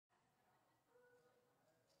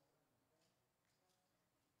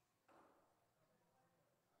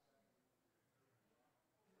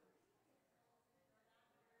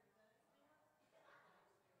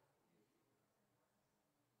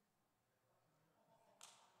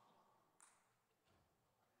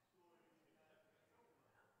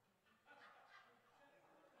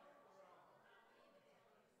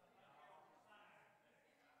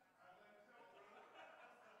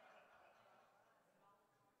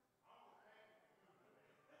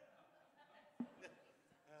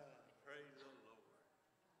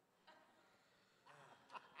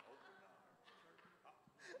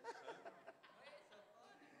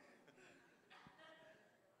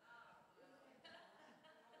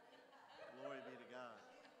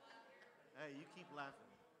Hey, you keep laughing.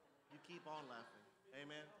 You keep on laughing.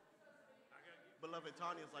 Amen. Beloved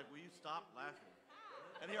Tanya's like, will you stop laughing?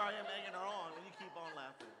 And here I am egging her on, and you keep on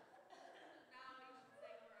laughing.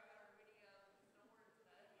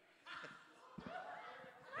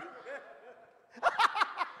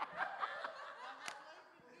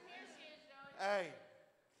 Hey,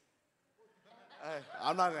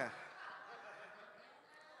 I'm not gonna.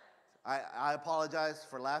 I apologize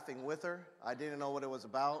for laughing with her. I didn't know what it was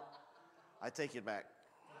about. I take it back.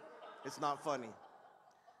 It's not funny.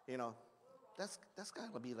 You know, that's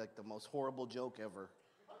gotta be like the most horrible joke ever.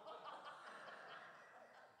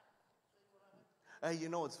 Hey, you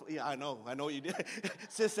know it's, yeah, I know what you did.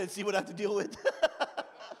 Sis said, see what I have to deal with.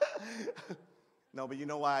 No, but you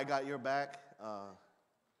know why I got your back?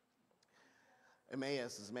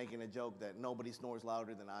 Emmaus is making a joke that nobody snores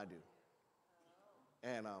louder than I do.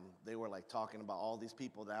 And they were like talking about all these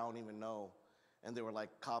people that I don't even know. And they were like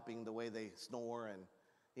copying the way they snore and,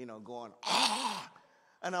 you know, going, ah!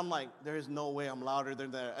 And I'm like, there's no way I'm louder than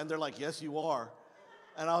that. And they're like, yes, you are.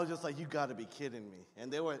 And I was just like, you got to be kidding me.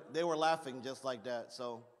 And they were laughing just like that.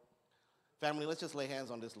 So, family, let's just lay hands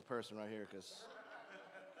on this person right here because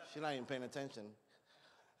she's not even paying attention.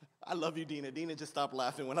 I love you, Dina. Dina just stopped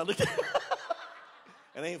laughing when I looked at her.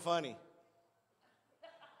 It ain't funny.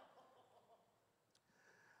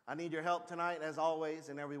 I need your help tonight, as always,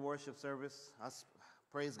 in every worship service.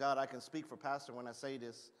 Praise God, I can speak for Pastor when I say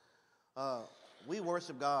this. We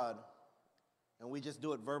worship God, and we just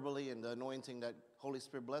do it verbally in the anointing that Holy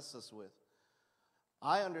Spirit blesses us with.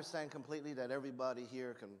 I understand completely that everybody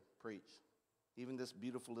here can preach. Even this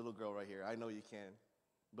beautiful little girl right here. I know you can.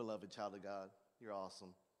 Beloved child of God, you're awesome.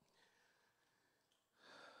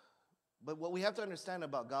 But what we have to understand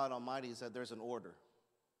about God Almighty is that there's an order.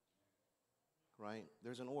 Right?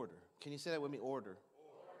 There's an order. Can you say that with me? Order.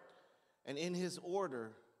 And in his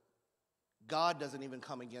order, God doesn't even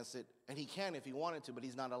come against it. And he can if he wanted to, but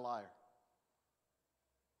he's not a liar.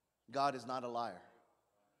 God is not a liar.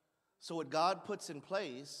 So what God puts in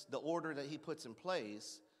place, the order that he puts in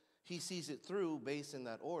place, he sees it through based in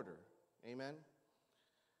that order. Amen?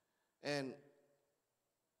 And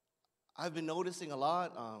I've been noticing a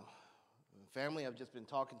lot. Family, I've just been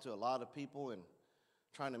talking to a lot of people and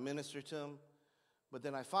trying to minister to them. But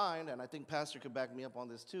then I find, and I think Pastor could back me up on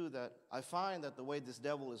this too, that I find that the way this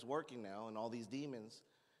devil is working now and all these demons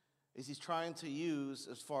is he's trying to use,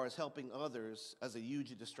 as far as helping others, as a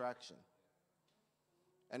huge distraction.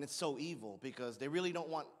 And it's so evil because they really don't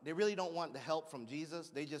want the help from Jesus.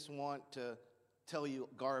 They just want to tell you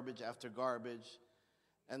garbage after garbage.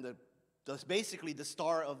 And basically the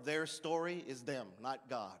star of their story is them, not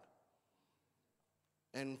God.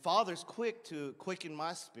 And Father's quick to quicken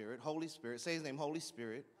my spirit, Holy Spirit, say his name, Holy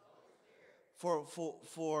Spirit,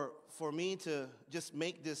 for me to just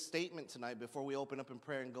make this statement tonight before we open up in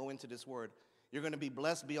prayer and go into this word. You're going to be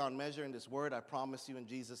blessed beyond measure in this word, I promise you in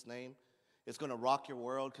Jesus' name. It's going to rock your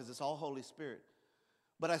world because it's all Holy Spirit.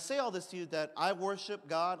 But I say all this to you that I worship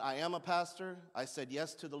God. I am a pastor. I said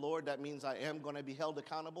yes to the Lord. That means I am going to be held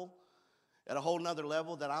accountable at a whole nother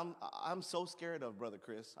level that I'm so scared of, Brother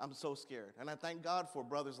Chris. I'm so scared. And I thank God for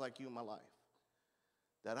brothers like you in my life.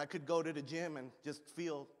 That I could go to the gym and just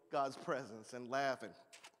feel God's presence and laugh and,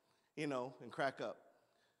 and crack up.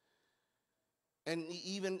 And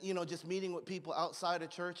even, just meeting with people outside of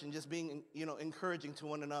church and just being, encouraging to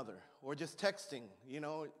one another. Or just texting,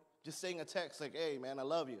 just saying a text like, hey, man, I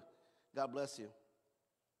love you. God bless you.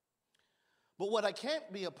 But what I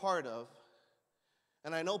can't be a part of,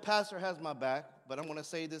 and I know Pastor has my back, but I'm going to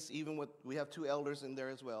say this even with, we have 2 elders in there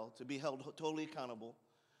as well, to be held totally accountable.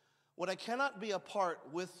 What I cannot be a part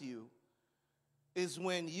with you is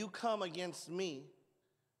when you come against me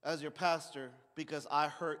as your pastor because I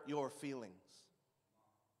hurt your feelings.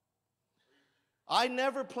 I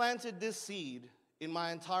never planted this seed in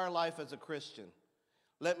my entire life as a Christian.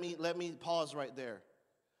 Let me pause right there.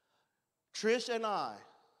 Trish and I,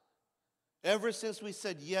 ever since we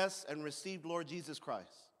said yes and received Lord Jesus Christ,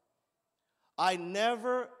 I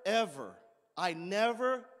never, ever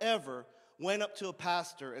went up to a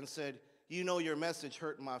pastor and said, your message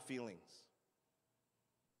hurt my feelings.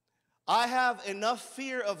 I have enough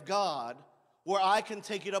fear of God where I can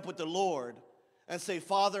take it up with the Lord and say,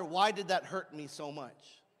 Father, why did that hurt me so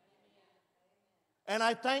much? And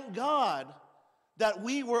I thank God that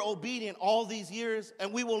we were obedient all these years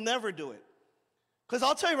and we will never do it. Because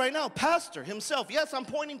I'll tell you right now, Pastor himself, yes, I'm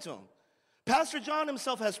pointing to him. Pastor John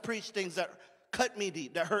himself has preached things that cut me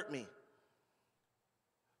deep, that hurt me.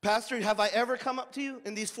 Pastor, have I ever come up to you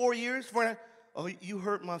in these 4 years? Oh, you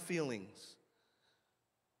hurt my feelings.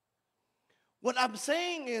 What I'm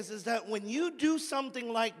saying is that when you do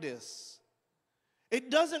something like this, it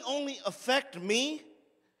doesn't only affect me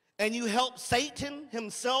and you help Satan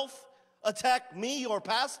himself attack me, your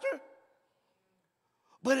pastor,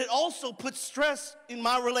 but it also puts stress in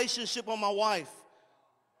my relationship with my wife.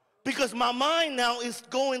 Because my mind now is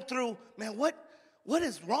going through, man, what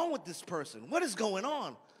is wrong with this person? What is going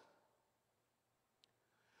on?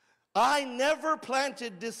 I never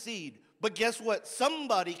planted this seed, but guess what?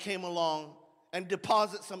 Somebody came along and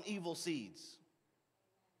deposited some evil seeds.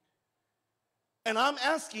 And I'm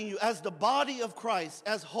asking you, as the body of Christ,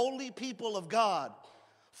 as holy people of God,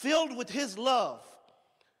 filled with his love,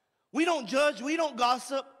 we don't judge, we don't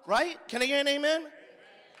gossip, right? Can I get an amen? Amen.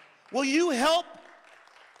 Will you help?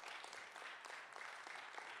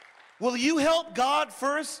 Will you help God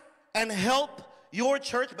first and help your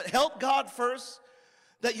church, but help God first,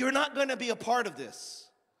 that you're not going to be a part of this?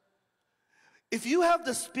 If you have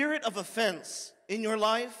the spirit of offense in your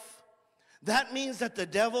life, that means that the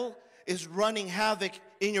devil is running havoc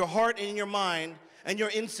in your heart and in your mind, and you're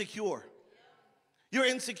insecure. You're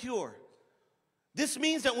insecure. This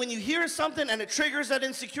means that when you hear something and it triggers that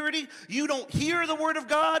insecurity, you don't hear the word of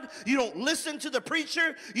God, you don't listen to the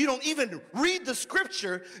preacher, you don't even read the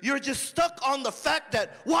scripture, you're just stuck on the fact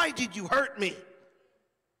that, why did you hurt me?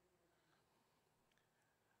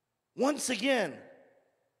 Once again,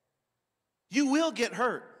 you will get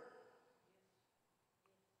hurt.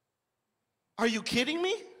 Are you kidding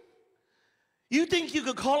me? You think you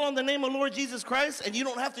could call on the name of Lord Jesus Christ and you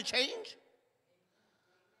don't have to change?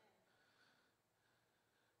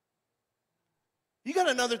 You got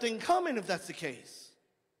another thing coming if that's the case.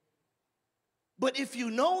 But if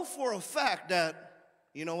you know for a fact that,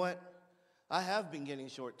 you know what, I have been getting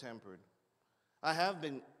short-tempered. I have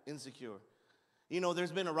been insecure. You know,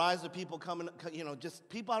 there's been a rise of people coming, you know, just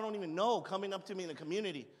people I don't even know coming up to me in the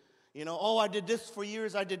community. You know, oh, I did this for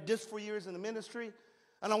years in the ministry,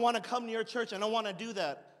 and I want to come to your church, and I want to do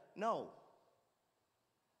that. No.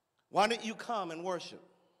 Why don't you come and worship?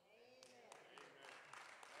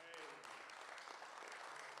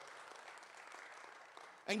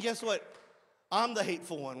 And guess what? I'm the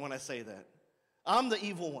hateful one when I say that. I'm the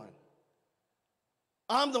evil one.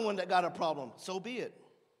 I'm the one that got a problem. So be it.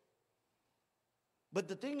 But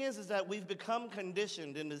the thing is that we've become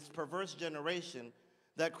conditioned in this perverse generation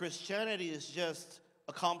that Christianity is just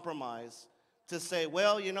a compromise to say,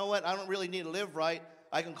 well, you know what? I don't really need to live right.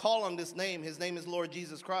 I can call on this name. His name is Lord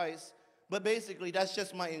Jesus Christ. But basically, that's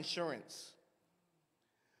just my insurance.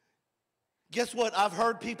 Guess what? I've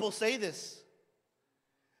heard people say this.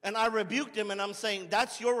 And I rebuked him, and I'm saying,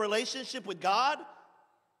 that's your relationship with God?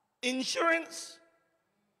 Insurance?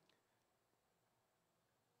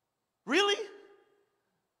 Really?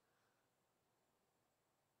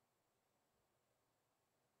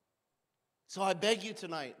 So I beg you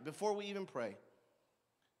tonight, before we even pray,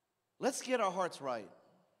 let's get our hearts right.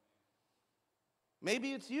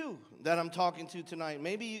 Maybe it's you that I'm talking to tonight.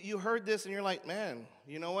 Maybe you heard this and you're like, man,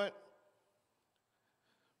 you know what?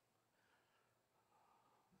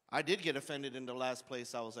 I did get offended in the last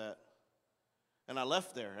place I was at. And I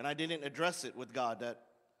left there, and I didn't address it with God, that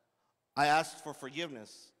I asked for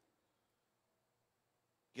forgiveness.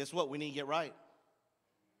 Guess what? We need to get right.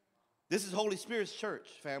 This is Holy Spirit's church,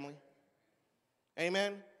 family.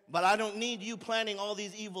 Amen? But I don't need you planting all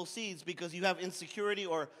these evil seeds because you have insecurity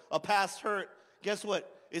or a past hurt. Guess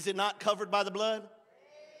what? Is it not covered by the blood?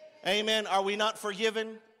 Amen? Are we not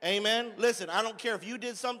forgiven? Amen? Listen, I don't care if you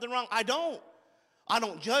did something wrong. I don't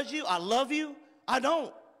judge you. I love you. I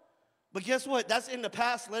don't. But guess what? That's in the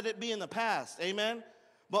past. Let it be in the past. Amen?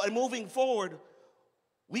 But moving forward,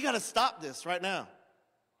 we got to stop this right now.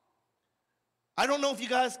 I don't know if you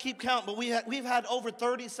guys keep count, but we've had over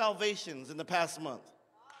 30 salvations in the past month.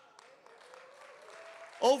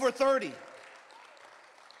 Over 30.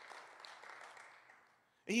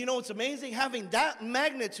 And you know what's amazing? Having that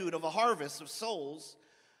magnitude of a harvest of souls,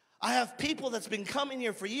 I have people that's been coming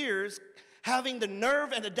here for years having the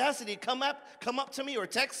nerve and audacity to come up to me or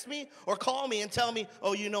text me or call me and tell me,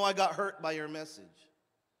 oh, you know I got hurt by your message.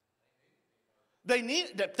 They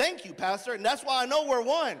need that. Thank you, Pastor. And that's why I know we're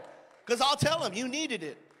one. Because I'll tell them, you needed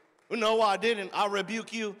it. No, I didn't. I'll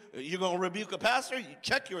rebuke you. You're going to rebuke a pastor? You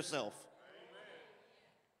check yourself. Amen.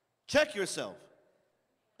 Check yourself.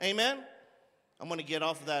 Amen? I'm going to get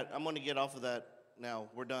off of that. I'm going to get off of that now.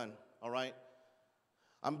 We're done. All right?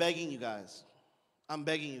 I'm begging you guys. I'm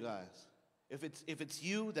begging you guys. If it's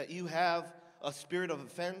you that you have a spirit of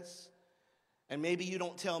offense, and maybe you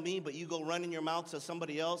don't tell me, but you go running your mouth to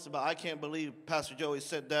somebody else about, I can't believe Pastor Joey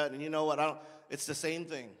said that, and you know what? It's the same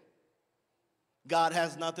thing. God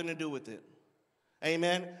has nothing to do with it.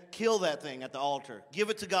 Amen? Kill that thing at the altar. Give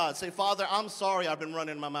it to God. Say, Father, I'm sorry I've been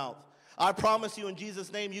running my mouth. I promise you in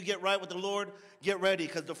Jesus' name, you get right with the Lord, get ready,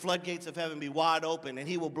 because the floodgates of heaven be wide open, and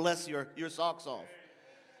he will bless your socks off.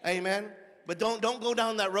 Amen? But don't go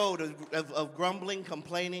down that road of grumbling,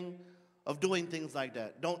 complaining, of doing things like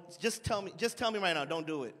that. Just tell me right now, don't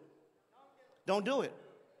do it. Don't do it.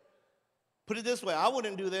 Put it this way, I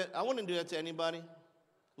wouldn't do that. I wouldn't do that to anybody.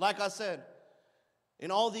 Like I said,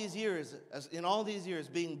 in all these years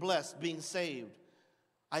being blessed, being saved,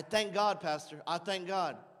 I thank God, Pastor. I thank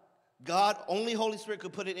God. God, only Holy Spirit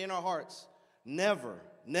could put it in our hearts. Never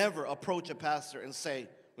approach a pastor and say,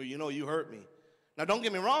 well, you know, you hurt me. Now, don't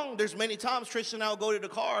get me wrong. There's many times Trisha and I will go to the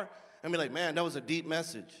car and be like, man, that was a deep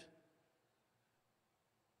message.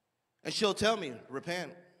 And she'll tell me,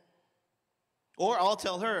 repent. Or I'll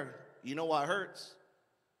tell her, you know why it hurts?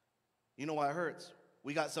 You know why it hurts?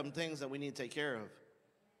 We got some things that we need to take care of.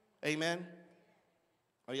 Amen?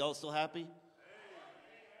 Are y'all still happy?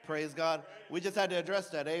 Praise God. We just had to address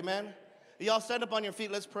that. Amen? Y'all stand up on your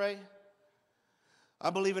feet. Let's pray. I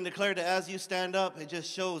believe and declare that as you stand up, it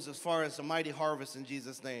just shows as far as a mighty harvest in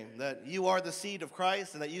Jesus' name, that you are the seed of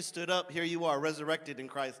Christ and that you stood up. Here you are, resurrected in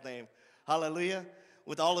Christ's name. Hallelujah.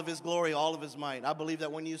 With all of his glory, all of his might. I believe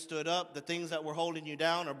that when you stood up, the things that were holding you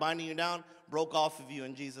down or binding you down broke off of you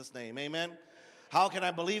in Jesus' name. Amen. How can I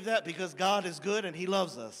believe that? Because God is good and he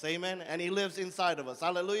loves us. Amen. And he lives inside of us.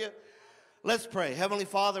 Hallelujah. Let's pray. Heavenly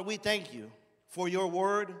Father, we thank you for your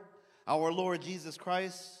word, our Lord Jesus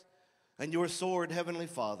Christ, and your sword, Heavenly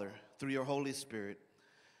Father, through your Holy Spirit.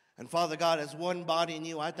 And Father God, as one body in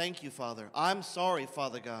you, I thank you, Father. I'm sorry,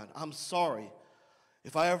 Father God. I'm sorry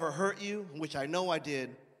if I ever hurt you, which I know I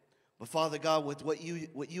did. But Father God, with what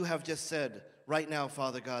you have just said right now,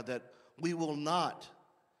 Father God, that we will not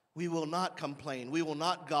complain. We will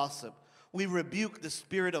not gossip. We rebuke the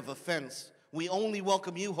spirit of offense. We only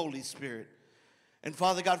welcome you, Holy Spirit. And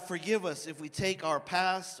Father God, forgive us if we take our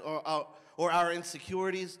past or our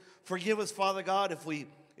insecurities. Forgive us, Father God, if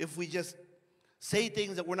we just say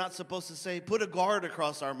things that we're not supposed to say. Put a guard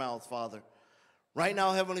across our mouth, Father. Right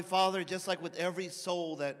now, Heavenly Father, just like with every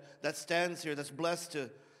soul that stands here, that's blessed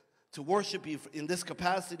to worship you in this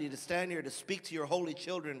capacity, to stand here, to speak to your holy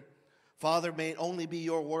children, Father, may it only be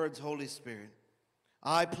your words, Holy Spirit.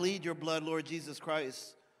 I plead your blood, Lord Jesus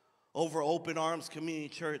Christ, over Open Arms Community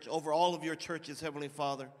Church, over all of your churches, Heavenly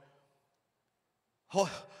Father.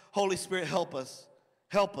 Holy Spirit, help us.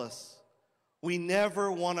 Help us. We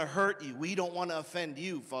never want to hurt you. We don't want to offend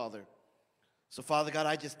you, Father. So, Father God,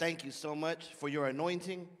 I just thank you so much for your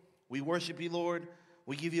anointing. We worship you, Lord.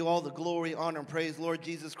 We give you all the glory, honor, and praise, Lord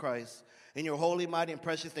Jesus Christ. In your holy, mighty, and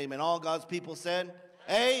precious name. And all God's people said,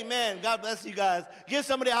 amen. God bless you guys. Give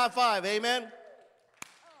somebody a high five. Amen.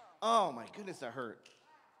 Oh, my goodness, that hurt.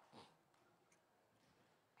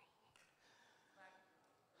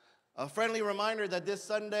 A friendly reminder that this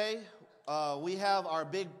Sunday, we have our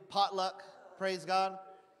big potluck. Praise God.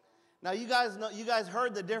 Now, you guys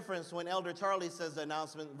heard the difference when Elder Charlie says the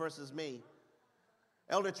announcement versus me.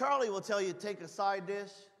 Elder Charlie will tell you, take a side dish,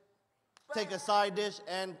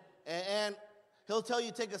 and he'll tell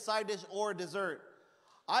you take a side dish or a dessert.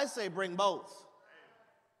 I say bring both.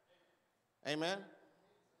 Amen.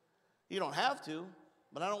 You don't have to,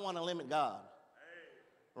 but I don't want to limit God.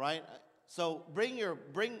 Right? So bring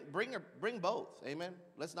both. Amen.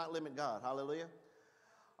 Let's not limit God. Hallelujah.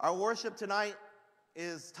 Our worship tonight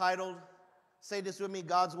is titled, say this with me,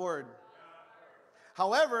 God's Word.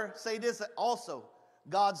 However, say this also,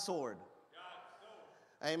 God's Sword.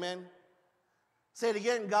 Amen. Say it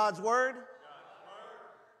again, God's Word.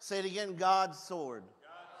 Say it again, God's Sword.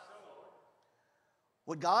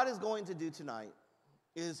 What God is going to do tonight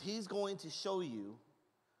is he's going to show you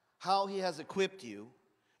how he has equipped you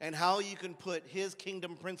and how you can put his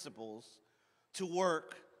kingdom principles to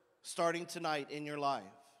work starting tonight in your life.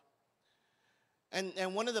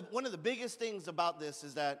 And one of the biggest things about this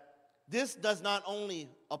is that this does not only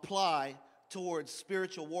apply towards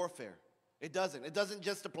spiritual warfare. It doesn't. It doesn't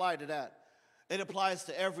just apply to that. It applies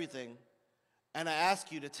to everything. And I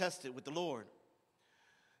ask you to test it with the Lord.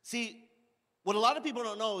 See, what a lot of people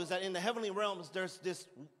don't know is that in the heavenly realms, there's this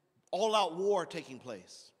all-out war taking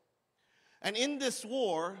place. And in this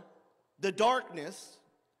war, the darkness,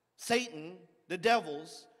 Satan, the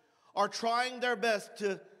devils, are trying their best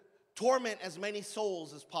to torment as many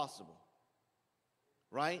souls as possible.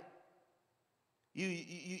 Right?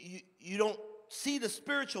 You don't see the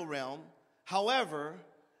spiritual realm. However,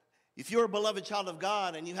 if you're a beloved child of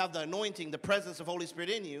God and you have the anointing, the presence of Holy Spirit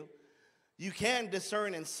in you, you can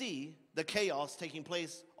discern and see the chaos taking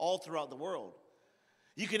place all throughout the world.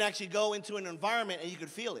 You can actually go into an environment and you can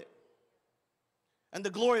feel it. And the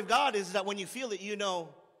glory of God is that when you feel it, you know,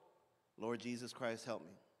 Lord Jesus Christ, help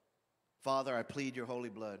me. Father, I plead your holy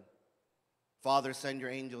blood. Father, send your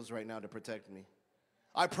angels right now to protect me.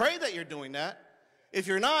 I pray that you're doing that. If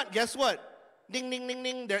you're not, guess what? Ding, ding, ding,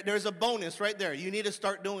 ding. There's a bonus right there. You need to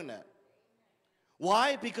start doing that.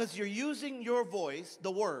 Why? Because you're using your voice,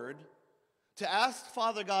 the word, to ask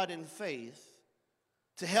Father God in faith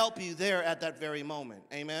to help you there at that very moment.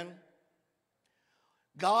 Amen?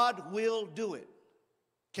 God will do it.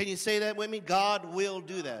 Can you say that with me? God will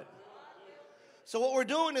do that. So what we're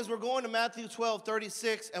doing is we're going to Matthew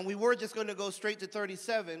 12:36, and we were just going to go straight to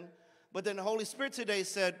 37, but then the Holy Spirit today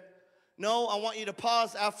said, no, I want you to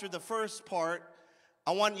pause after the first part.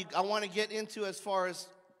 I want to get into as far as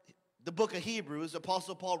the book of Hebrews.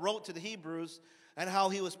 Apostle Paul wrote to the Hebrews and how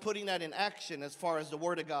he was putting that in action as far as the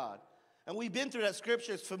Word of God. And we've been through that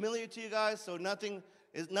scripture. It's familiar to you guys, so nothing's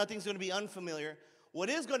going to be unfamiliar. What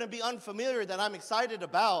is going to be unfamiliar that I'm excited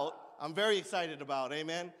about, I'm very excited about,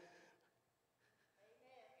 amen?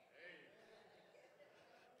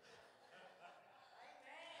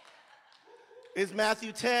 Is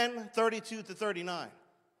Matthew 10:32-39.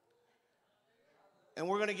 And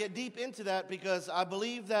we're going to get deep into that because I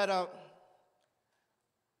believe that,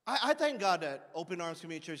 I thank God that Open Arms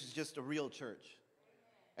Community Church is just a real church.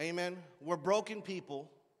 Amen. We're broken people.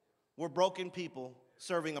 We're broken people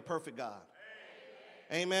serving a perfect God.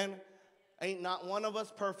 Amen. Ain't not one of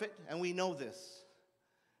us perfect, and we know this.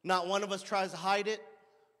 Not one of us tries to hide it,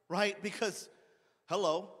 right? Because,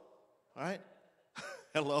 hello, all right?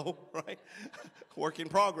 Hello, right? Work in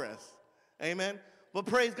progress. Amen. But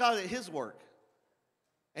praise God at his work.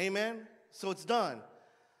 Amen. So it's done.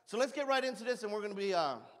 So let's get right into this, and we're going to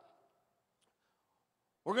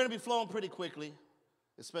be flowing pretty quickly,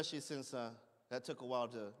 especially since that took a while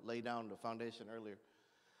to lay down the foundation earlier.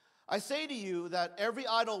 I say to you that every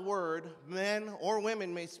idle word men or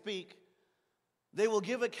women may speak, they will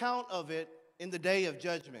give account of it in the day of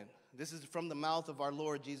judgment. This is from the mouth of our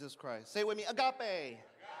Lord Jesus Christ. Say with me, agape. Agape.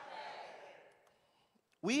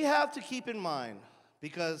 We have to keep in mind,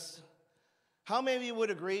 because how many of you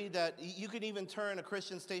would agree that you could even turn a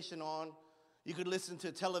Christian station on? You could listen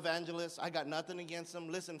to televangelists. I got nothing against them.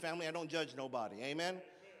 Listen, family, I don't judge nobody. Amen?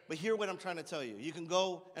 But hear what I'm trying to tell you. You can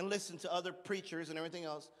go and listen to other preachers and everything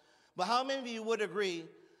else. But how many of you would agree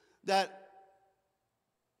that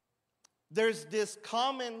there's this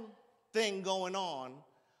common thing going on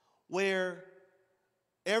where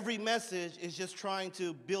every message is just trying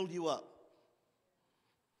to build you up?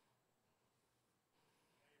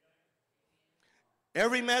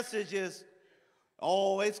 Every message is,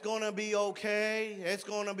 oh, it's going to be okay. It's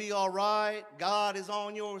going to be all right. God is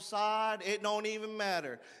on your side. It don't even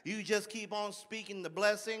matter. You just keep on speaking the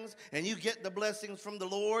blessings, and you get the blessings from the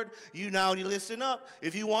Lord. You listen up.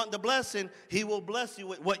 If you want the blessing, he will bless you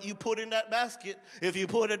with what you put in that basket. If you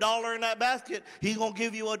put $1 in that basket, he's going to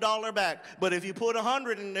give you $1 back. But if you put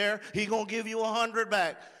 100 in there, he's going to give you 100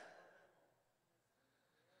 back.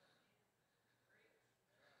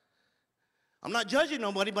 I'm not judging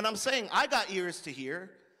nobody, but I'm saying I got ears to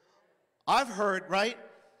hear. I've heard, right?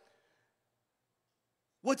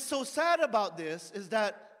 What's so sad about this is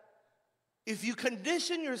that if you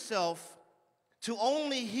condition yourself to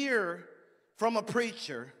only hear from a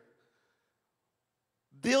preacher,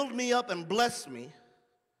 build me up and bless me,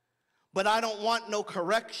 but I don't want no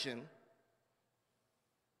correction,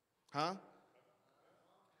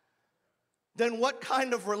 then what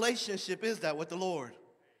kind of relationship is that with the Lord?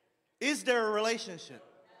 Is there a relationship?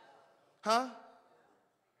 Let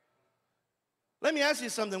me ask you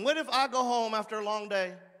something. What if I go home after a long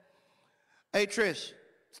day? Hey, Trish,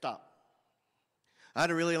 stop. I had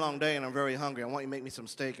a really long day and I'm very hungry. I want you to make me some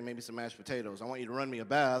steak and maybe some mashed potatoes. I want you to run me a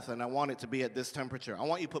bath, and I want it to be at this temperature. I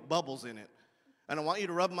want you to put bubbles in it. And I want you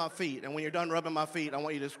to rub my feet. And when you're done rubbing my feet, I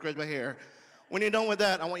want you to scratch my hair. When you're done with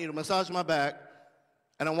that, I want you to massage my back.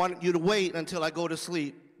 And I want you to wait until I go to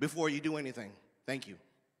sleep before you do anything. Thank you.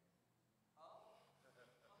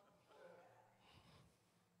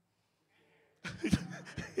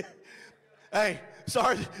 Hey,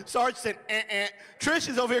 Sarge said, Trish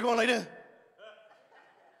is over here going like this.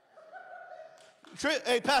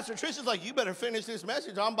 Hey, Pastor, Trish is like, you better finish this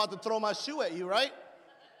message or I'm about to throw my shoe at you, right?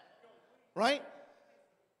 Right?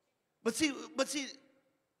 But see,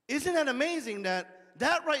 isn't that amazing that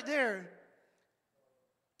right there,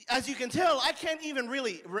 as you can tell, I can't even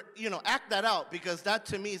really, act that out, because that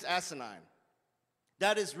to me is asinine.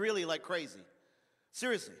 That is really like crazy.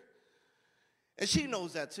 Seriously. And she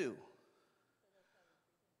knows that too.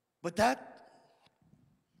 But that's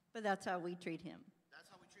how we treat him. That's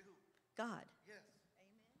how we treat who? God. Yes.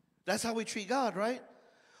 Amen. That's how we treat God, right?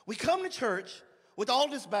 We come to church with all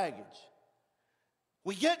this baggage.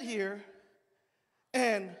 We get here,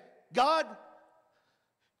 and God,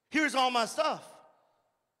 here's all my stuff.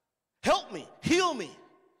 Help me, heal me,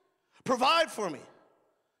 provide for me.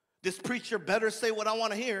 This preacher better say what I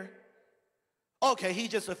want to hear. Okay, he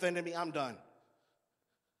just offended me, I'm done.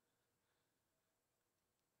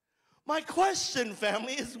 My question,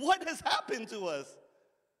 family, is what has happened to us?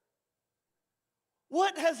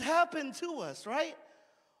 What has happened to us, right?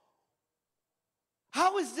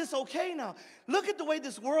 How is this okay now? Look at the way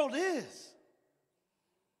this world is.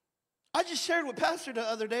 I just shared with Pastor the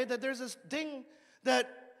other day that there's this thing that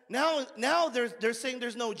now they're saying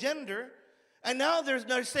there's no gender, and now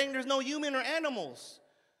they're saying there's no human or animals,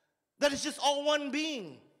 that it's just all one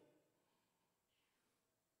being.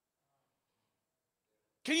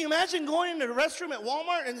 Can you imagine going into the restroom at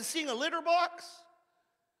Walmart and seeing a litter box?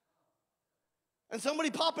 And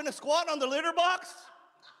somebody popping a squat on the litter box?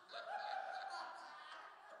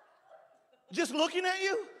 Just looking at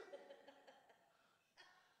you?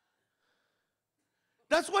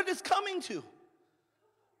 That's what it's coming to.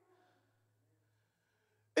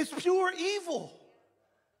 It's pure evil.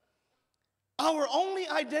 Our only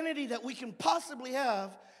identity that we can possibly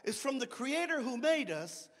have is from the Creator who made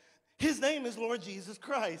us. His name is Lord Jesus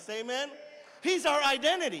Christ. Amen? He's our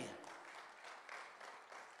identity.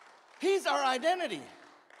 He's our identity.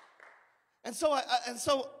 And so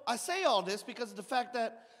I say all this because of the fact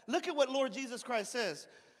that, look at what Lord Jesus Christ says.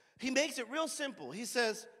 He makes it real simple. He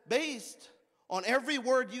says, based on every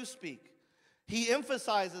word you speak, he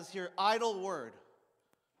emphasizes here idle word.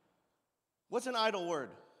 What's an idle word?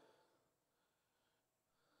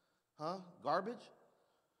 Huh? Garbage?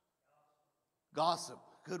 Gossip.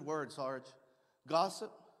 Good word, Sarge.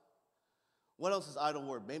 Gossip. What else is idle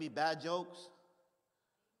word? Maybe bad jokes?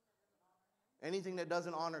 Anything that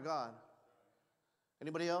doesn't honor God.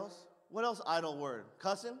 Anybody else? What else idle word?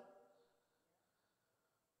 Cussing?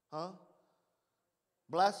 Huh?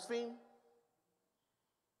 Blaspheme?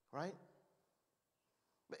 Right?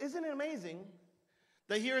 But isn't it amazing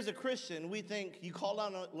that here as a Christian, we think you call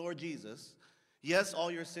on Lord Jesus. Yes,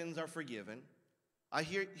 all your sins are forgiven.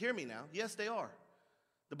 Hear me now. Yes, they are.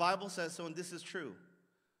 The Bible says so, and this is true.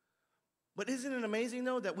 But isn't it amazing,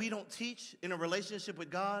 though, that we don't teach in a relationship with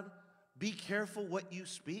God, be careful what you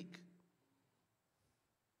speak?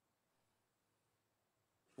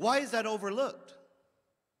 Why is that overlooked?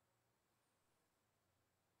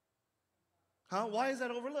 Huh? Why is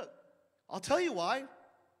that overlooked? I'll tell you why.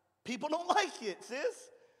 People don't like it, sis.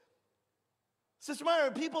 Sister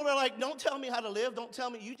Myra, people are like, don't tell me how to live. Don't tell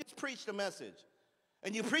me. You just preach the message.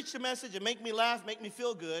 And you preach the message and make me laugh, make me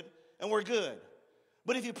feel good, and we're good.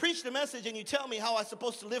 But if you preach the message and you tell me how I'm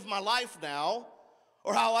supposed to live my life now,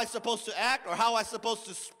 or how I'm supposed to act, or how I'm supposed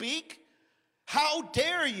to speak, how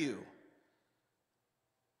dare you?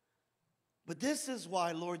 But this is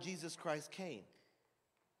why Lord Jesus Christ came.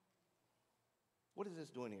 What is this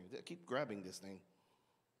doing here? I keep grabbing this thing.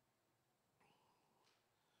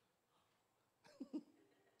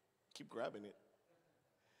 Keep grabbing it.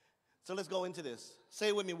 So let's go into this. Say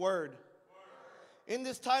it with me, word. In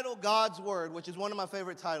this title, God's Word, which is one of my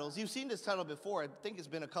favorite titles. You've seen this title before. I think it's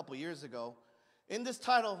been a couple years ago. In this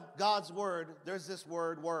title, God's Word, there's this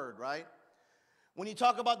word, right? When you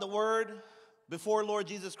talk about the Word before Lord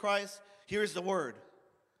Jesus Christ, here's the Word.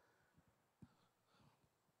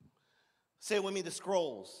 Say it with me, the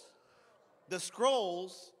scrolls. The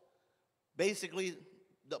scrolls, basically,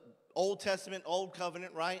 the Old Testament, Old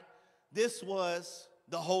Covenant, right? This was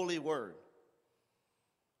the Holy Word.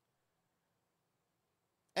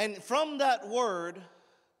 And from that word,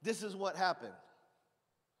 this is what happened.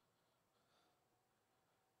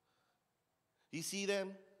 You see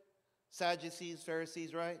them? Sadducees,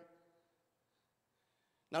 Pharisees, right?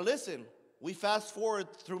 Now listen, we fast forward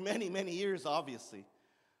through many, many years, obviously.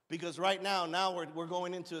 Because right now we're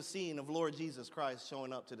going into a scene of Lord Jesus Christ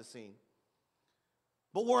showing up to the scene.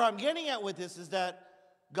 But where I'm getting at with this is that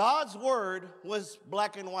God's word was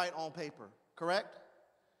black and white on paper, correct?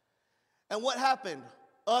 And what happened?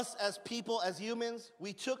 Us as people, as humans,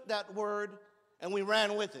 we took that word and we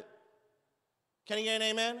ran with it. Can you get an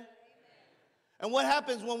amen? Amen. And what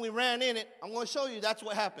happens when we ran in it? I'm going to show you that's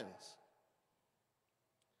what happens.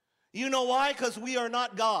 You know why? Because we are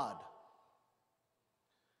not God.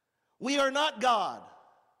 We are not God.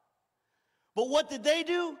 But what did they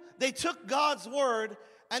do? They took God's word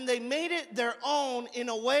and they made it their own in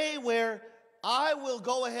a way where I will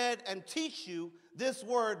go ahead and teach you this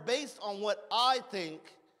word based on what I think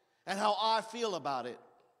and how I feel about it.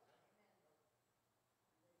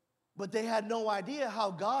 But they had no idea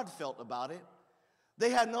how God felt about it. They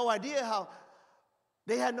had no idea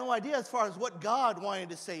as far as what God wanted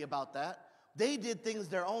to say about that. They did things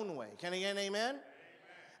their own way. Can I get an amen?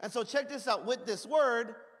 And so check this out. With this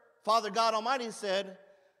word, Father God Almighty said,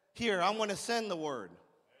 here, I'm going to send the word.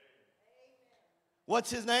 What's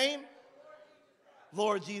his name?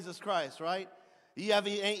 Lord Jesus Christ, right?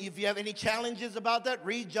 If you have any challenges about that,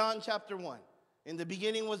 read John chapter 1. In the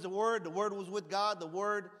beginning was the Word was with God, the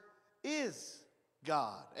Word is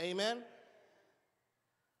God. Amen?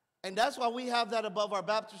 And that's why we have that above our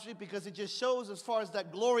baptistry, because it just shows as far as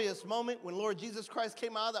that glorious moment when Lord Jesus Christ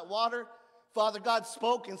came out of that water, Father God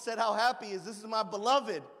spoke and said, how happy is this is my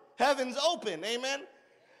beloved. Heavens open, amen?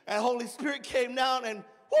 And Holy Spirit came down and,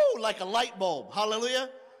 whoo, like a light bulb, hallelujah.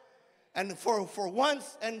 And for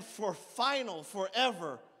once and for final,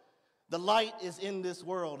 forever, the light is in this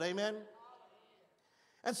world, amen?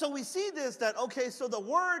 And so we see this, that, okay, so the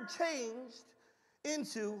Word changed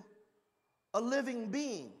into a living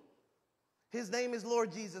being. His name is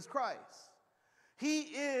Lord Jesus Christ. He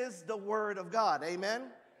is the Word of God, amen?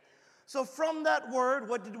 So from that Word,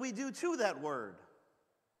 what did we do to that Word?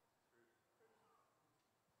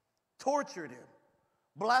 Tortured him,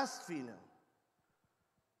 blasphemed him,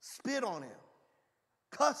 spit on him,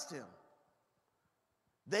 cussed him.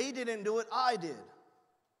 They didn't do it, I did.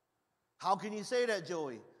 How can you say that,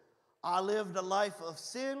 Joey? I lived a life of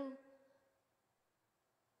sin,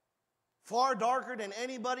 far darker than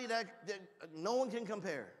anybody that no one can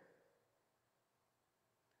compare.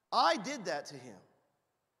 I did that to him.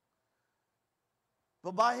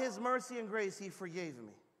 But by his mercy and grace, he forgave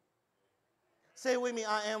me. Say it with me,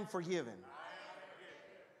 I am forgiven.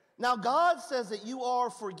 Now, God says that you are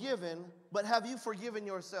forgiven, but have you forgiven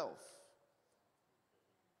yourself?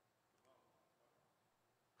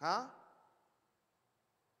 Huh?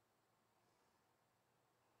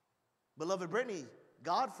 Beloved Brittany,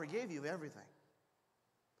 God forgave you everything.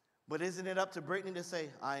 But isn't it up to Brittany to say,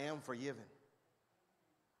 I am forgiven?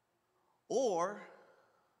 Or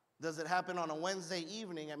does it happen on a Wednesday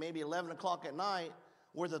evening at maybe 11 o'clock at night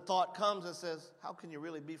where the thought comes and says, how can you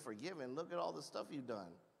really be forgiven? Look at all the stuff you've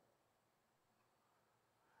done.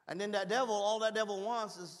 And then that devil, all that devil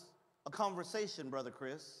wants is a conversation, Brother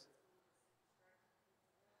Chris.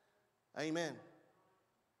 Amen.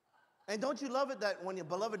 And don't you love it that when your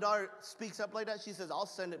beloved daughter speaks up like that, she says, I'll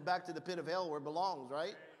send it back to the pit of hell where it belongs,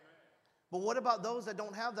 right? But what about those that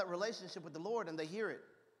don't have that relationship with the Lord and they hear it?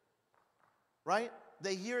 Right?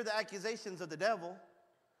 They hear the accusations of the devil,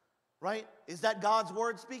 right? Is that God's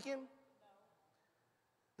word speaking? No.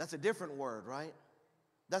 That's a different word, right?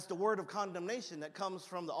 That's the word of condemnation that comes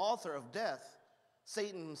from the author of death,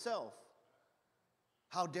 Satan himself.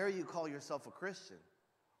 How dare you call yourself a Christian?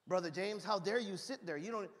 Brother James, how dare you sit there?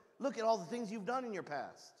 You don't look at all the things you've done in your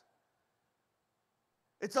past.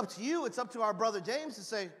 It's up to you, it's up to our brother James to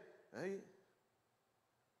say, hey,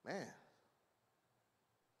 man,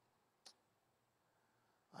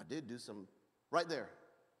 I did do some, right there.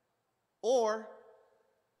 Or,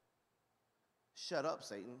 shut up,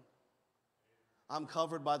 Satan. I'm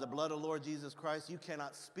covered by the blood of Lord Jesus Christ. You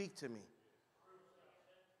cannot speak to me.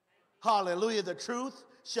 Hallelujah. The truth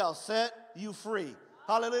shall set you free.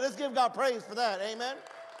 Hallelujah. Let's give God praise for that. Amen.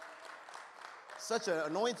 Such an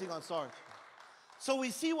anointing on Sarge. So we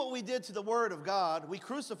see what we did to the word of God. We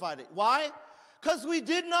crucified it. Why? Because we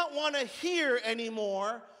did not want to hear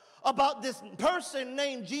anymore about this person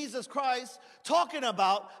named Jesus Christ talking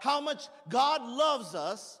about how much God loves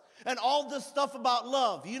us and all this stuff about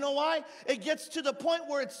love. You know why? It gets to the point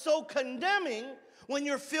where it's so condemning when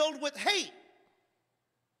you're filled with hate.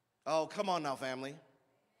 Oh, come on now, family.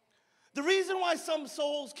 The reason why some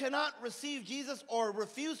souls cannot receive Jesus or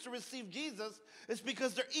refuse to receive Jesus is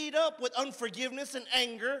because they're eat up with unforgiveness and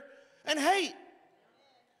anger and hate.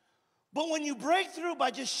 But when you break through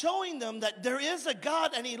by just showing them that there is a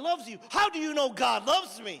God and he loves you, how do you know God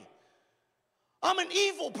loves me? I'm an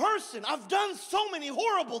evil person. I've done so many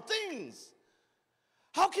horrible things.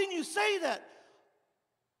 How can you say that?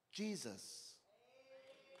 Jesus.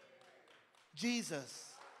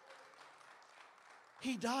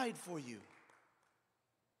 He died for you.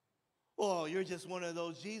 Oh, you're just one of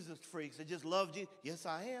those Jesus freaks that just love Jesus. Yes,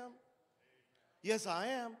 I am. Yes, I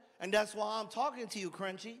am. And that's why I'm talking to you,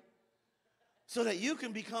 Crunchy. So that you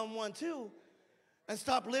can become one too. And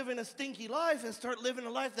stop living a stinky life and start living a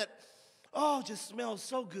life that, oh, just smells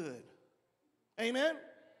so good. Amen?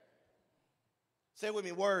 Say it with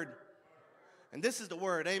me, word. And this is the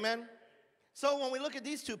word, amen? So when we look at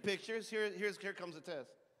these two pictures, here comes the test.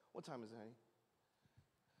 What time is it, honey?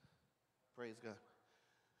 Praise God.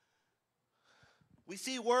 We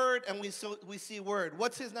see word and we see word.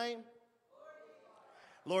 What's his name?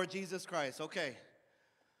 Lord Jesus Christ. Okay.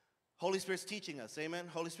 Holy Spirit's teaching us. Amen.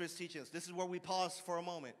 Holy Spirit's teaching us. This is where we pause for a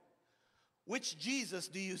moment. Which Jesus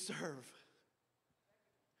do you serve?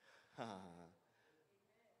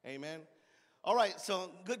 Amen. All right,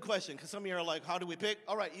 so good question, because some of you are like, how do we pick?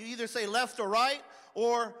 All right, you either say left or right,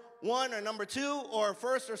 or one or number two, or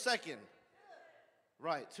first or second.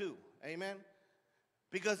 Right, two. Amen.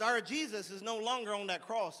 Because our Jesus is no longer on that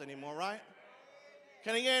cross anymore, right?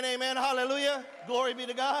 Can I get an amen? Hallelujah. Glory be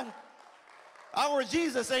to God. Our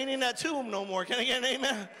Jesus ain't in that tomb no more. Can I get an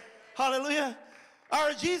amen? Hallelujah.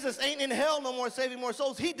 Our Jesus ain't in hell no more, saving more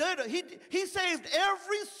souls. He did. He saved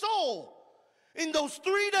every soul in those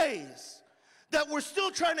 3 days that we're still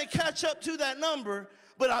trying to catch up to that number.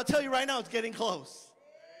 But I'll tell you right now, it's getting close.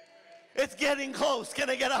 It's getting close. Can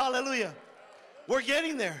I get a hallelujah? We're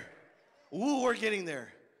getting there. Ooh, we're getting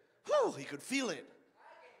there. Whew, you could feel it.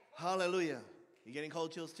 Hallelujah. You getting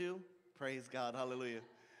cold chills too? Praise God. Hallelujah.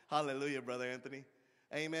 Hallelujah, Brother Anthony.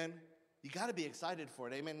 Amen. You got to be excited for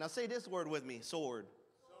it. Amen. Now say this word with me, sword.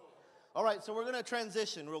 All right, so we're going to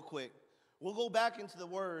transition real quick. We'll go back into the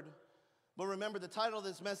word. But remember, the title of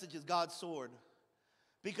this message is God's Sword.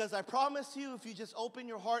 Because I promise you, if you just open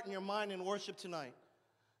your heart and your mind and worship tonight,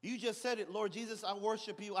 you just said it, Lord Jesus, I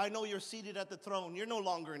worship you. I know you're seated at the throne. You're no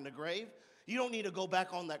longer in the grave. You don't need to go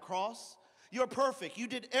back on that cross. You're perfect. You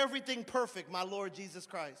did everything perfect, my Lord Jesus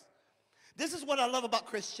Christ. This is what I love about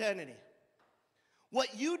Christianity.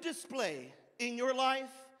 What you display in your life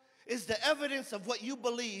is the evidence of what you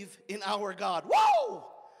believe in our God. Whoa!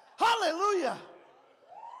 Hallelujah!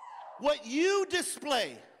 What you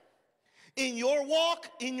display in your walk,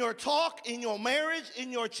 in your talk, in your marriage,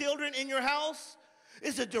 in your children, in your house,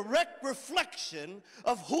 is a direct reflection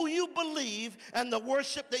of who you believe and the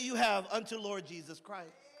worship that you have unto Lord Jesus Christ.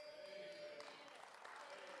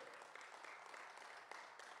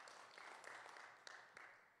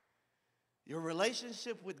 Your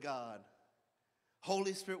relationship with God,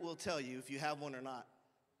 Holy Spirit will tell you if you have one or not.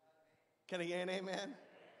 Can I get an amen?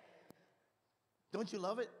 Don't you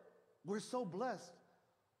love it? We're so blessed.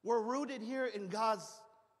 We're rooted here in God's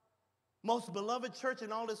most beloved church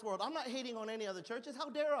in all this world. I'm not hating on any other churches. How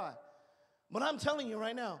dare I? But I'm telling you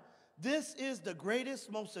right now, this is the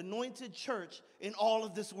greatest, most anointed church in all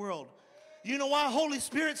of this world. You know why? Holy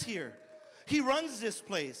Spirit's here. He runs this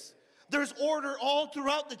place. There's order all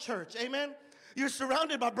throughout the church. Amen? You're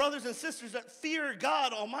surrounded by brothers and sisters that fear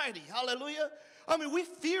God Almighty. Hallelujah. I mean, we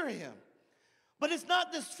fear Him. But it's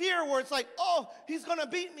not this fear where it's like, oh, He's going to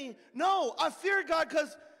beat me. No, I fear God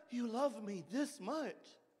because you love me this much.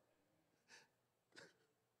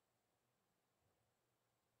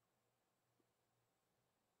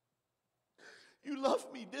 You love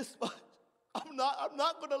me this much. I'm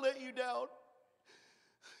not going to let you down.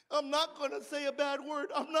 I'm not going to say a bad word.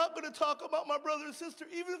 I'm not going to talk about my brother and sister,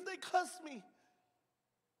 even if they cuss me.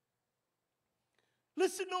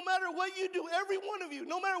 Listen, no matter what you do, every one of you,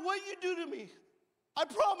 no matter what you do to me, I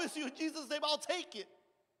promise you in Jesus' name, I'll take it.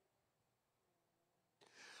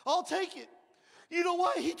 I'll take it. You know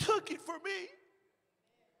why? He took it for me.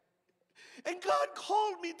 And God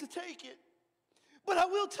called me to take it. But I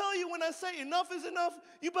will tell you, when I say enough is enough,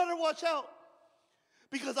 you better watch out.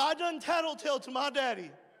 Because I done tattletale to my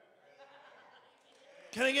daddy.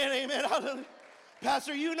 Can I get an amen? Hallelujah.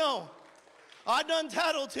 Pastor, you know, I done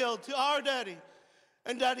tattletale to our daddy.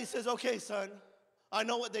 And daddy says, okay, son, I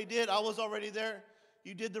know what they did. I was already there.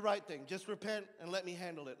 You did the right thing. Just repent and let me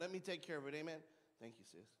handle it. Let me take care of it. Amen. Thank you,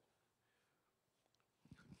 sis.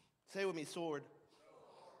 Say with me, sword.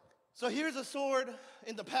 So here's a sword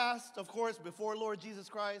in the past, of course, before Lord Jesus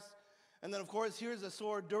Christ. And then, of course, here's a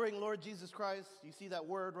sword during Lord Jesus Christ. You see that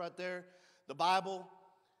word right there, the Bible,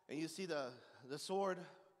 and you see the sword.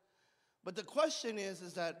 But the question is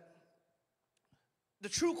that the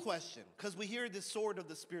true question, because we hear this sword of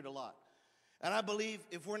the Spirit a lot. And I believe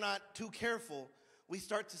if we're not too careful, we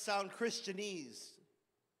start to sound Christianese.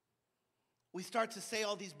 We start to say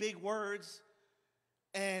all these big words,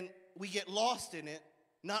 and we get lost in it,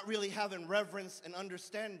 not really having reverence and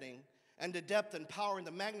understanding and the depth and power and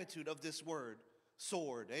the magnitude of this word,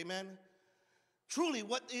 sword. Amen? Truly,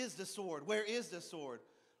 what is the sword? Where is the sword?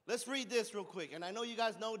 Let's read this real quick. And I know you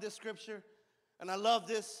guys know this scripture, and I love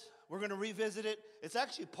this. We're going to revisit it. It's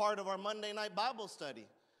actually part of our Monday night Bible study.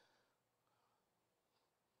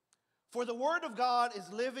 For the word of God is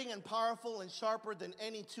living and powerful and sharper than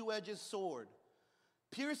any two-edged sword,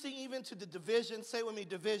 piercing even to the division, say with me,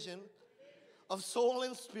 division, of soul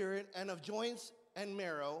and spirit, and of joints and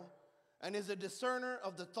marrow, and is a discerner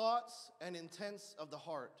of the thoughts and intents of the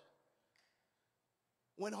heart.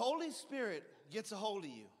 When Holy Spirit gets a hold of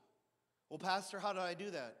you, well, Pastor, how do I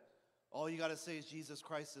do that? All you got to say is Jesus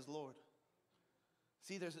Christ is Lord.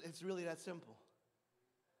 See, it's really that simple.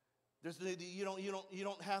 You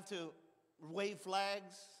don't have to wave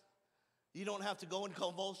flags. You don't have to go in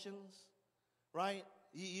convulsions, right?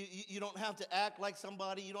 You don't have to act like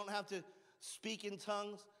somebody. You don't have to speak in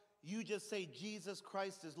tongues. You just say, Jesus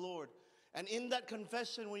Christ is Lord. And in that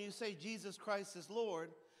confession, when you say Jesus Christ is Lord,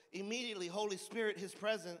 immediately Holy Spirit, His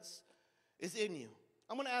presence is in you.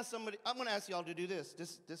 I'm going to ask y'all to do this.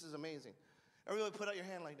 This is amazing. Everybody put out your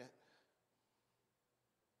hand like that.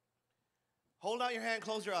 Hold out your hand,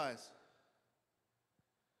 close your eyes.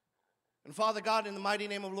 And Father God, in the mighty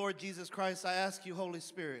name of Lord Jesus Christ, I ask you, Holy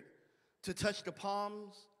Spirit, to touch the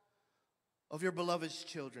palms of your beloved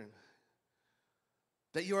children.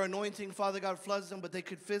 That your anointing, Father God, floods them, but they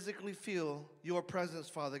could physically feel your presence,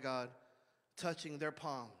 Father God, touching their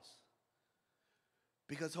palms.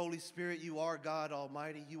 Because, Holy Spirit, you are God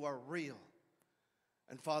Almighty. You are real.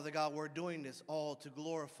 And, Father God, we're doing this all to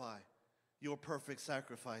glorify your perfect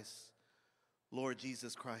sacrifice, Lord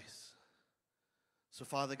Jesus Christ. So,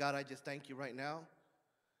 Father God, I just thank you right now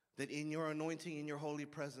that in your anointing, in your holy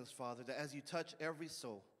presence, Father, that as you touch every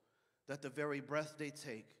soul, that the very breath they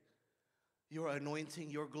take, your anointing,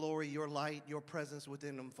 your glory, your light, your presence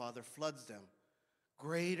within them, Father, floods them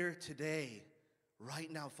greater today,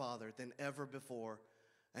 right now, Father, than ever before,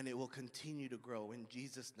 and it will continue to grow in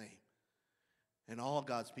Jesus' name. And all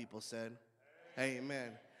God's people said,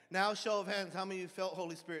 amen. Now, show of hands, how many of you felt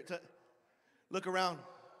Holy Spirit? Look around.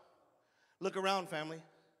 Look around, family.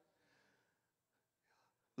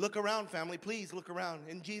 Look around, family. Please look around.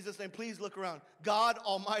 In Jesus' name, please look around. God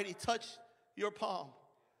Almighty, touch your palm.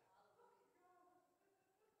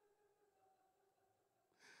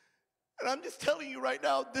 And I'm just telling you right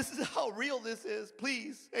now, this is how real this is.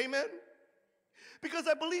 Please, amen? Because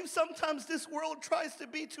I believe sometimes this world tries to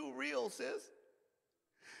be too real, sis.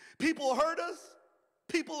 People hurt us.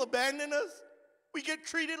 People abandon us. We get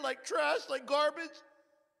treated like trash, like garbage.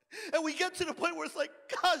 And we get to the point where it's like,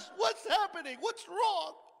 gosh, what's happening? What's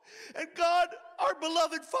wrong? And God, our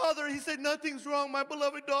beloved Father, He said, nothing's wrong, my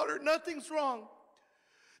beloved daughter, nothing's wrong.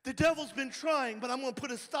 The devil's been trying, but I'm going to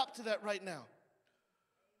put a stop to that right now.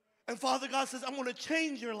 And Father God says, I'm going to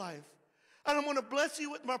change your life. And I'm going to bless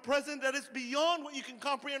you with my presence that is beyond what you can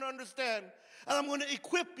comprehend or understand. And I'm going to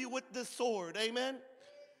equip you with this sword. Amen?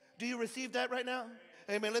 Do you receive that right now?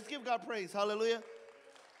 Amen. Let's give God praise. Hallelujah.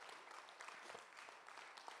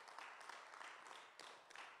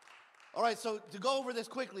 All right, so to go over this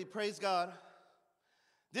quickly, praise God.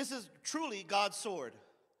 This is truly God's sword.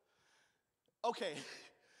 Okay.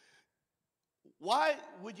 Why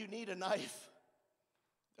would you need a knife?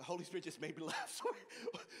 The Holy Spirit just made me laugh.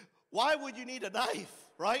 Why would you need a knife,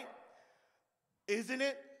 right? Isn't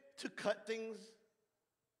it to cut things,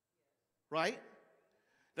 right?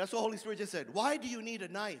 That's what the Holy Spirit just said. Why do you need a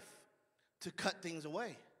knife? To cut things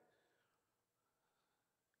away.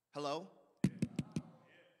 Hello?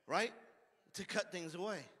 Right? To cut things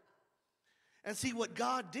away. And see, what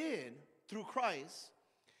God did through Christ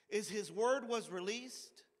is His word was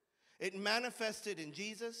released. It manifested in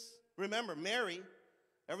Jesus. Remember, Mary,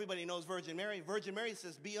 everybody knows Virgin Mary. Virgin Mary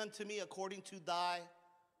says, be unto me according to thy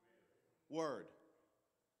word.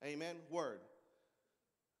 Amen? Word.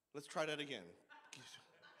 Let's try that again.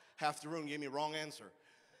 Half the room gave me a wrong answer.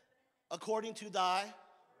 According to thy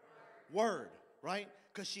word, right?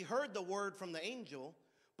 Because she heard the word from the angel,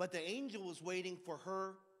 but the angel was waiting for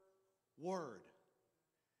her word.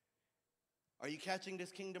 Are you catching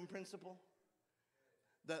this kingdom principle?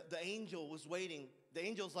 The angel was waiting. The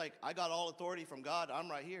angel's like, I got all authority from God.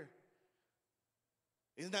 I'm right here.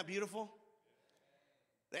 Isn't that beautiful?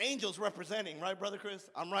 The angel's representing, right, Brother Chris?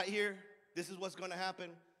 I'm right here. This is what's going to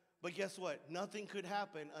happen. But guess what? Nothing could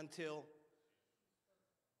happen until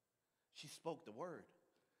she spoke the word.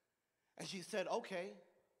 And she said, okay,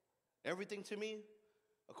 everything to me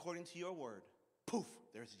according to your word. Poof,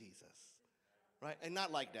 there's Jesus. Right? And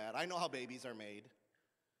not like that. I know how babies are made.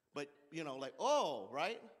 But, you know, like, oh,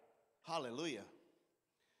 right? Hallelujah.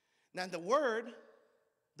 Now, the word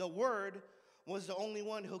was the only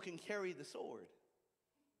one who can carry the sword.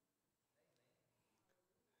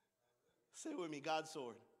 Say it with me, God's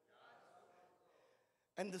sword.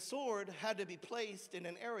 And the sword had to be placed in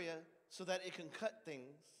an area so that it can cut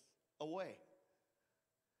things away.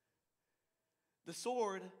 The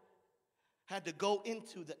sword had to go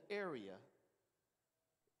into the area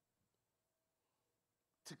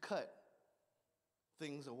to cut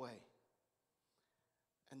things away.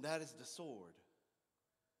 And that is the sword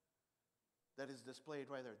that is displayed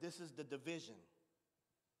right there. This is the division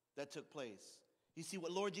that took place. You see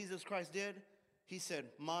what Lord Jesus Christ did? He said,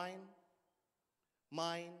 mine,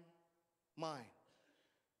 mine, mine.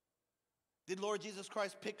 Did Lord Jesus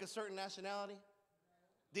Christ pick a certain nationality?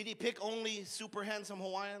 Did He pick only super handsome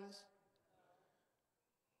Hawaiians?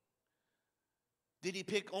 Did he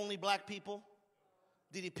pick only black people?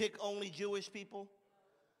 Did he pick only Jewish people?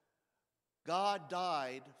 God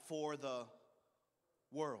died for the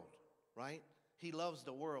world, right? He loves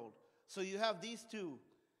the world. So you have these two,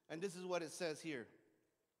 and this is what it says here.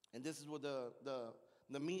 And this is what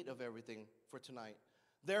the meat of everything for tonight.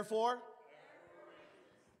 Therefore,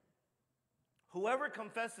 whoever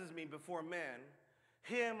confesses me before men,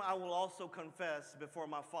 him I will also confess before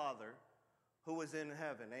my Father who is in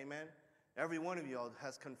heaven. Amen? Every one of you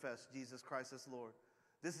has confessed Jesus Christ as Lord.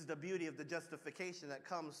 This is the beauty of the justification that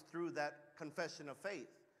comes through that confession of faith.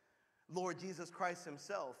 Lord Jesus Christ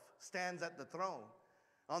himself stands at the throne.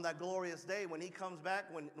 On that glorious day when he comes back,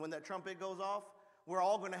 when that trumpet goes off, we're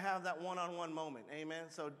all going to have that one-on-one moment. Amen?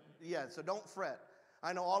 So, yeah, so don't fret.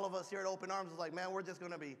 I know all of us here at Open Arms is like, man, we're just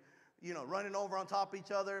going to be, running over on top of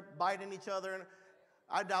each other, biting each other.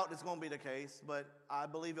 I doubt it's going to be the case, but I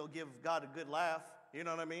believe it'll give God a good laugh. You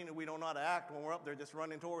know what I mean? And we don't know how to act when we're up there just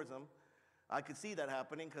running towards him. I could see that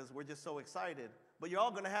happening because we're just so excited. But you're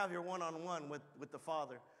all going to have your one-on-one with the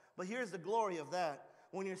Father. But here's the glory of that.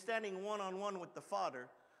 When you're standing one-on-one with the Father,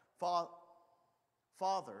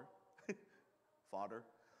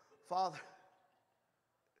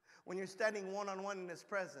 when you're standing one-on-one in his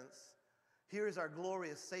presence, here's our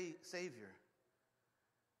glorious Savior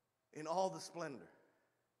in all the splendor,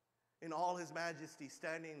 in all his majesty,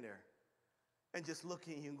 standing there and just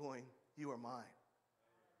looking at you and going, you are mine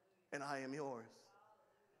and I am yours.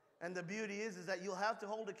 And the beauty is that you'll have to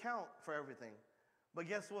hold account for everything. But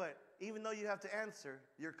guess what? Even though you have to answer,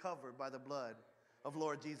 you're covered by the blood of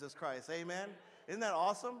Lord Jesus Christ. Amen? Isn't that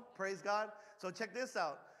awesome? Praise God. So check this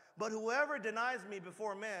out. But whoever denies me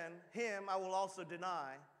before men, him I will also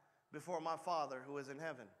deny before my Father who is in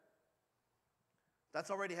heaven. That's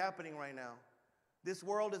already happening right now. This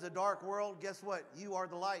world is a dark world. Guess what? You are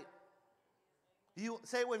the light. You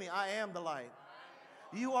say it with me. I am the light.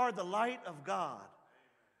 You are the light of God.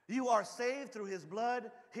 You are saved through his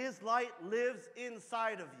blood. His light lives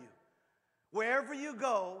inside of you. Wherever you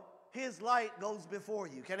go, his light goes before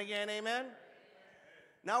you. Can I get an amen?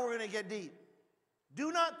 Now we're going to get deep.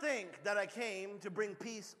 Do not think that I came to bring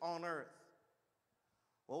peace on earth.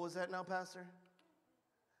 What was that now, Pastor?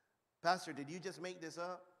 Pastor, did you just make this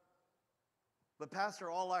up? But Pastor,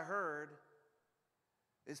 all I heard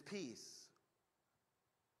is peace.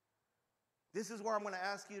 This is where I'm going to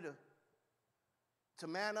ask you to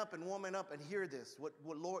man up and woman up and hear this. What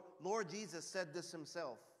Lord Jesus said this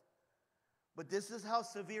himself. But this is how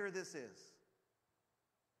severe this is.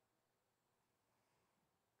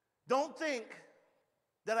 Don't think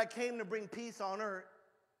that I came to bring peace on earth.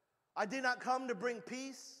 I did not come to bring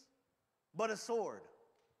peace, but a sword.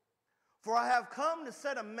 For I have come to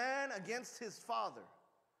set a man against his father,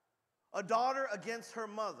 a daughter against her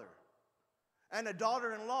mother, and a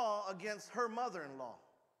daughter-in-law against her mother-in-law.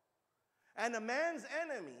 And a man's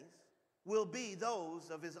enemies will be those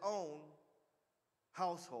of his own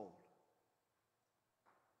household.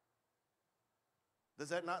 Does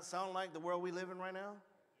that not sound like the world we live in right now?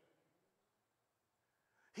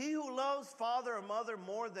 He who loves father or mother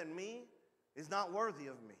more than me is not worthy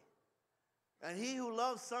of me. And he who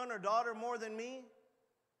loves son or daughter more than me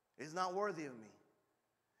is not worthy of me.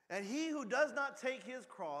 And he who does not take his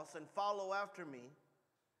cross and follow after me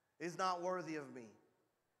is not worthy of me.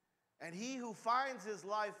 And he who finds his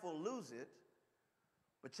life will lose it.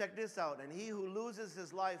 But check this out. And he who loses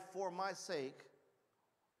his life for my sake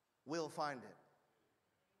will find it.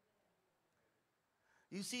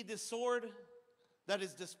 You see this sword that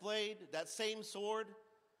is displayed, that same sword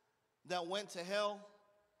that went to hell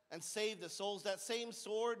and saved the souls, that same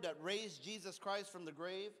sword that raised Jesus Christ from the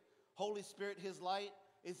grave, Holy Spirit, his light,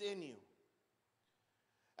 is in you.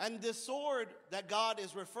 And this sword that God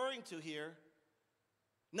is referring to here,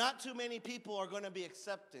 not too many people are going to be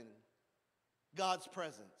accepting God's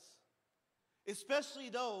presence, especially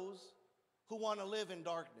those who want to live in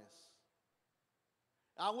darkness.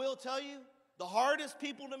 I will tell you, the hardest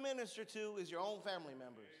people to minister to is your own family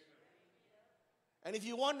members. And if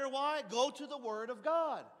you wonder why, go to the Word of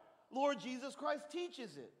God. Lord Jesus Christ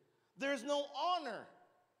teaches it. There's no honor.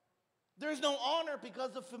 There's no honor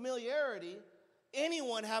because of familiarity,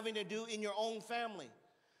 anyone having to do in your own family.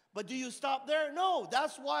 But do you stop there? No,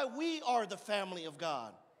 that's why we are the family of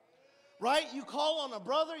God. Right? You call on a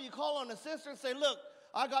brother, you call on a sister and say, look,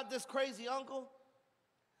 I got this crazy uncle.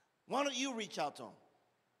 Why don't you reach out to him?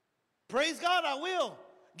 Praise God, I will.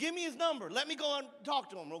 Give me his number. Let me go and talk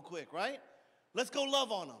to him real quick, right? Let's go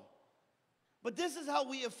love on him. But this is how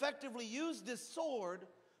we effectively use this sword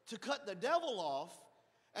to cut the devil off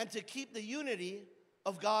and to keep the unity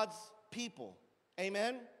of God's people.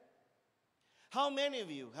 Amen? How many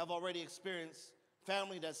of you have already experienced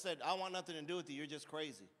family that said, I want nothing to do with you, you're just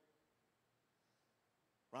crazy.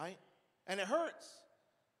 Right? And it hurts.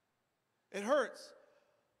 It hurts.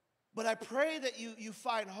 But I pray that you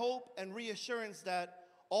find hope and reassurance that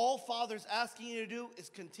all Father's asking you to do is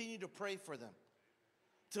continue to pray for them,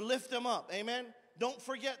 to lift them up. Amen? Don't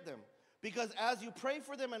forget them. Because as you pray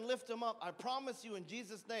for them and lift them up, I promise you in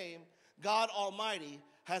Jesus' name, God Almighty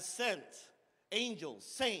has sent angels,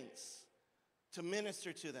 saints, to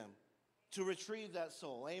minister to them, to retrieve that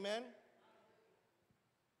soul. Amen?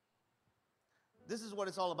 This is what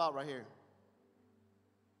it's all about right here.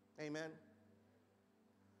 Amen?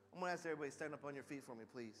 I'm going to ask everybody to stand up on your feet for me,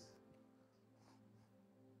 please.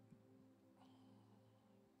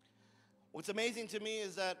 What's amazing to me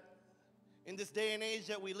is that in this day and age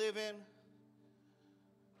that we live in,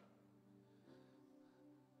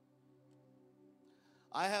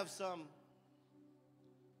 I have some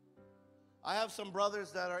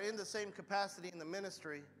brothers that are in the same capacity in the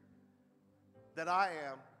ministry that I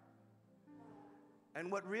am.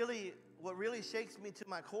 And what really shakes me to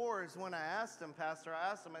my core is when I asked them, Pastor,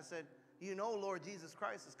 I said, you know Lord Jesus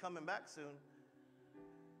Christ is coming back soon.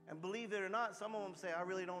 And believe it or not, some of them say, I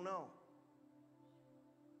really don't know.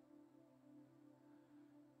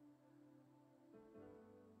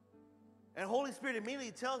 And Holy Spirit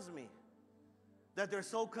immediately tells me that they're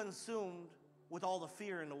so consumed with all the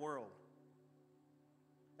fear in the world.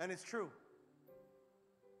 And it's true.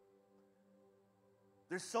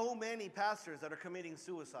 There's so many pastors that are committing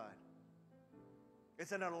suicide.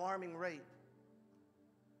 It's at an alarming rate.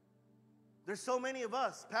 There's so many of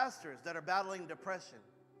us, pastors, that are battling depression,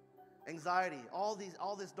 anxiety, all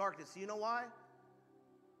this darkness. You know why?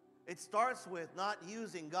 It starts with not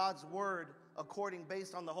using God's word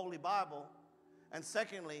based on the Holy Bible. And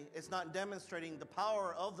secondly, it's not demonstrating the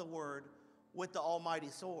power of the word with the almighty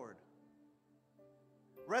sword.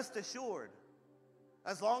 Rest assured,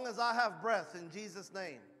 as long as I have breath in Jesus'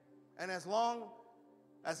 name, and as long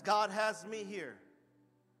as God has me here,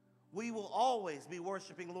 we will always be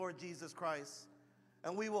worshiping Lord Jesus Christ,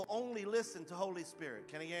 and we will only listen to Holy Spirit.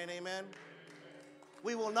 Can I get an amen?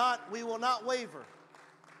 We will not waver.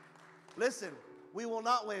 Listen, we will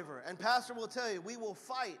not waver. And Pastor will tell you, we will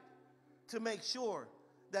fight to make sure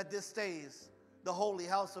that this stays the holy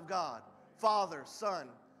house of God, Father, Son,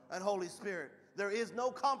 and Holy Spirit. There is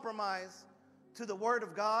no compromise to the Word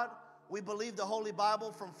of God. We believe the Holy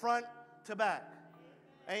Bible from front to back.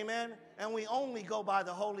 Amen? And we only go by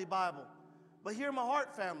the Holy Bible. But hear my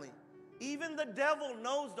heart, family. Even the devil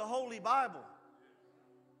knows the Holy Bible.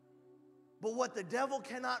 But what the devil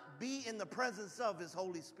cannot be in the presence of is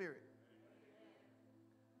Holy Spirit.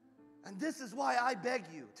 And this is why I beg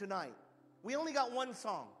you tonight. We only got one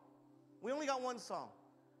song. We only got one song.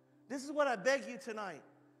 This is what I beg you tonight.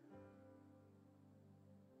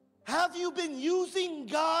 Have you been using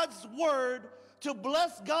God's word to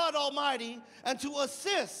bless God Almighty and to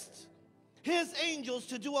assist His angels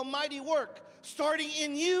to do a mighty work, starting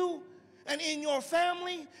in you and in your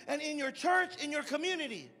family and in your church, in your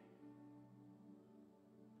community?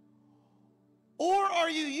 Or are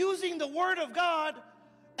you using the word of God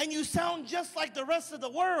and you sound just like the rest of the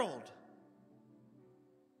world?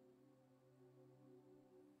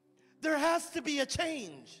 There has to be a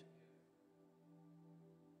change.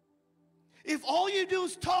 If all you do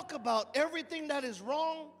is talk about everything that is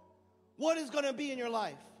wrong, what is going to be in your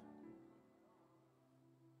life?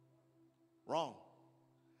 Wrong.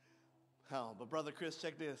 Hell, but Brother Chris,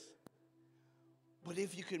 check this. But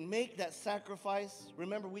if you can make that sacrifice,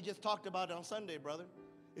 remember we just talked about it on Sunday, brother.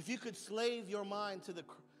 If you could slave your mind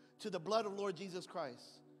to the blood of Lord Jesus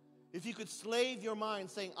Christ, if you could slave your mind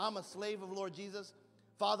saying, I'm a slave of Lord Jesus,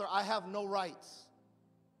 Father, I have no rights.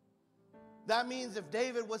 That means if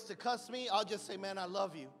David was to cuss me, I'll just say, man, I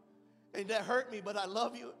love you. And that hurt me, but I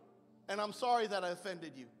love you. And I'm sorry that I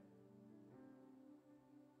offended you.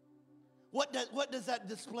 What does that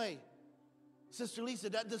display? Sister Lisa,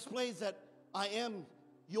 that displays that I am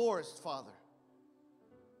yours, Father.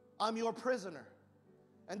 I'm your prisoner.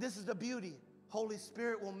 And this is the beauty. Holy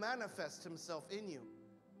Spirit will manifest Himself in you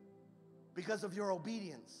because of your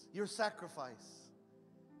obedience, your sacrifice.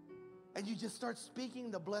 And you just start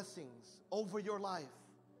speaking the blessings over your life,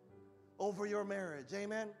 over your marriage,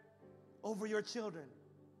 amen? Over your children.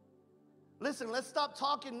 Listen, let's stop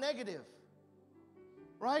talking negative,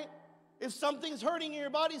 right? If something's hurting in your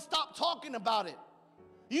body, stop talking about it.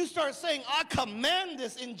 You start saying, I command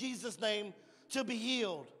this in Jesus' name to be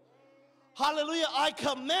healed. Hallelujah. I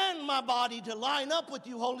command my body to line up with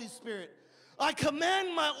you, Holy Spirit. I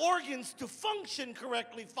command my organs to function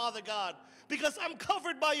correctly, Father God, because I'm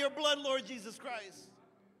covered by your blood, Lord Jesus Christ.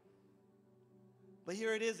 But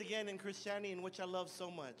here it is again in Christianity, in which I love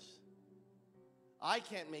so much. I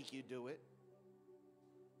can't make you do it.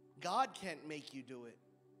 God can't make you do it.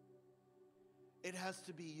 It has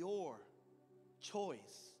to be your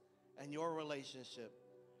choice and your relationship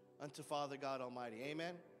unto Father God Almighty.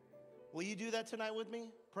 Amen. Will you do that tonight with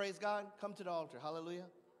me? Praise God. Come to the altar. Hallelujah.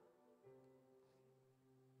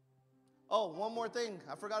 Oh, one more thing.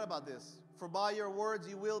 I forgot about this. For by your words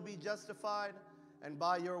you will be justified, and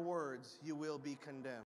by your words you will be condemned.